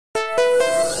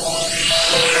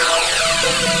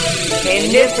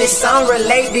And if this song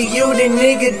relate to you, then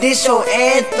nigga, this your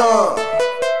anthem.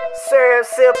 Syrup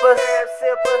sippers,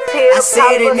 I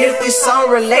said, and if this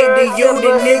song relate to you,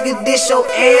 then nigga, this your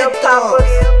anthem.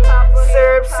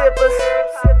 Syrup sippers,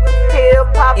 pill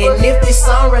poppers. And if this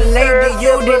song relate to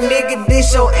you, then nigga,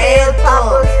 this your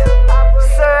anthem.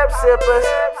 Syrup sippers,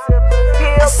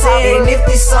 I said, and if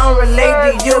this song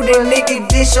relate to you, then nigga,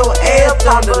 this your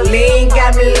anthem. The lean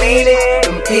got me leaning,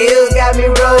 them pills got me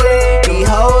rolling. These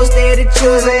hoes steady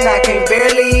choosing, I can't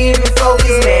barely even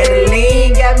focus. Man, the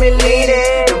lean got me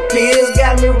leaning, them pills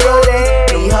got me rolling.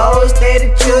 These hoes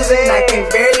steady choosing, I can't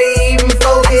barely even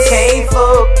focus. I can't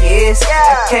focus,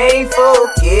 I can't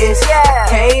focus, I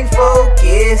can't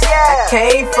focus, I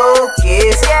can't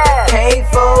focus, I can't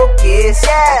focus,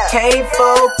 I can't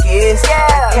focus,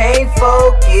 I can't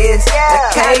focus,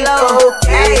 I can't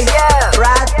focus. Bro,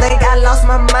 I think I lost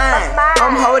my mind.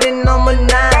 I'm holding on my 9.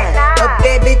 A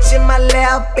bad bitch in my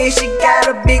lap, bitch, she got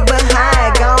a big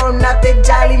behind. Gone off that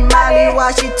Jolly Molly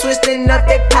while she twisting up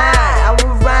that pine. I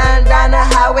was riding down the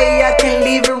highway, I can't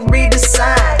even read the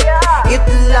sign. If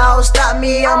the law stop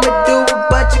me, I'ma do a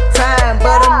bunch of crime.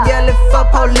 But I'm yelling for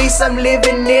police, I'm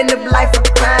living in the life of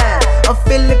crime. I'm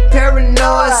feeling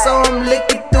paranoid, so I'm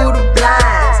looking through the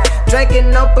blinds.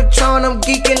 Drinking on Patron, I'm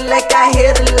geeking like I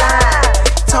hear the line.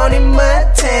 Tony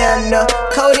Montana,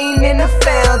 codeine in the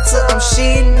fountain. I'm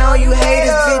shitting on you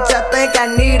haters, bitch, I think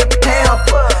I need a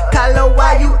pamper. Carlo,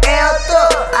 why you amped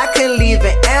up? I couldn't leave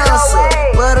an answer,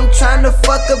 but I'm trying to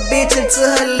fuck a bitch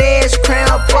until her legs cramp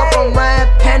up. I'm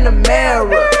riding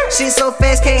Panamera, shit so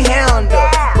fast can't handle.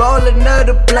 Roll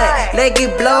another blunt, let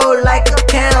it blow like a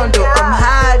candle. I'm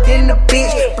higher than the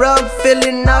bitch, bro, I'm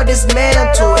feeling all this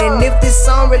mantle. And if this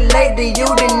song relate to you,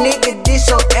 then nigga, this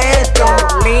your anthem.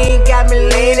 Lean got me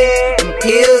leaning, them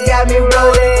pills got me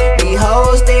rolling. These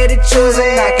hoes steady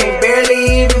choosing, I can't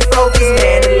barely even focus.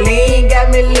 Man, the lean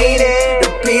got me leaning, the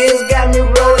pills got me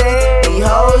rolling. These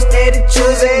hoes steady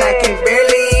choosing, I can't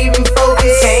barely even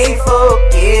focus. I can't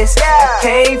focus, I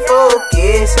can't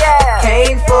focus, I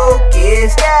can't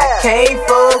focus, I can't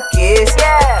focus,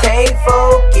 I can't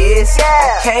focus,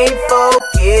 I can't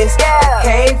focus, I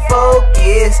can't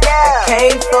focus, I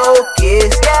can't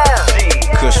focus.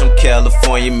 Kush from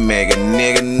California, mega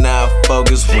nigga not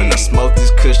focused. When I smoke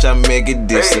this kush, I make it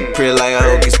disappear like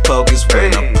hocus pocus.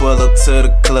 When I pull up to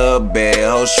the club, bad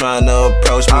hoes tryna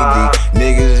approach me.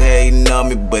 These niggas hating on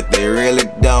me, but they really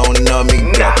don't know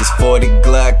me. Got this 40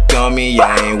 Glock on me,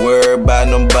 I ain't worried about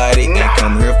nobody. Ain't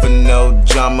come here for no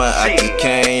drama, I just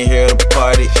came here to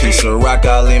party. Piece of rock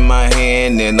all in my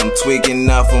hand, and I'm tweaking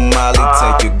off of Molly.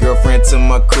 Take your girlfriend to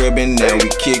my crib, and now we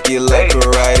kick it like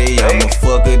karate. I'ma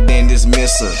fuck her, then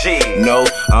dismiss her. No,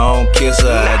 I don't kiss her,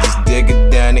 I just dig her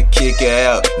down and kick her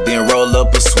out, then roll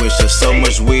up a swisher. So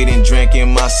much weed and drink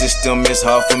in my system, it's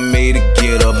hard for me to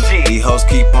get up. These hoes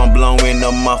keep on blowing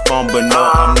up my phone, but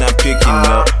no, I'm not picking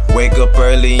up. Wake up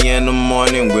early in the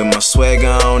morning with my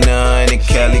swagger on the honey.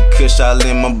 Cali Kush all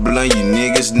in my blunt, you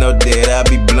niggas know that I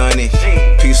be blunted.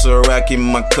 Piece of rock in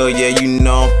my cup, yeah, you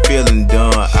know I'm feeling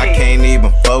done. I can't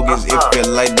even focus, it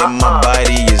feel like that my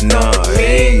body is numb.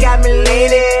 Hey. Got me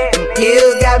leaning, them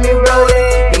pills got me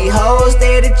rolling. These hoes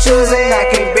steady choosing, I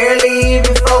can't barely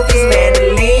even focus. Man,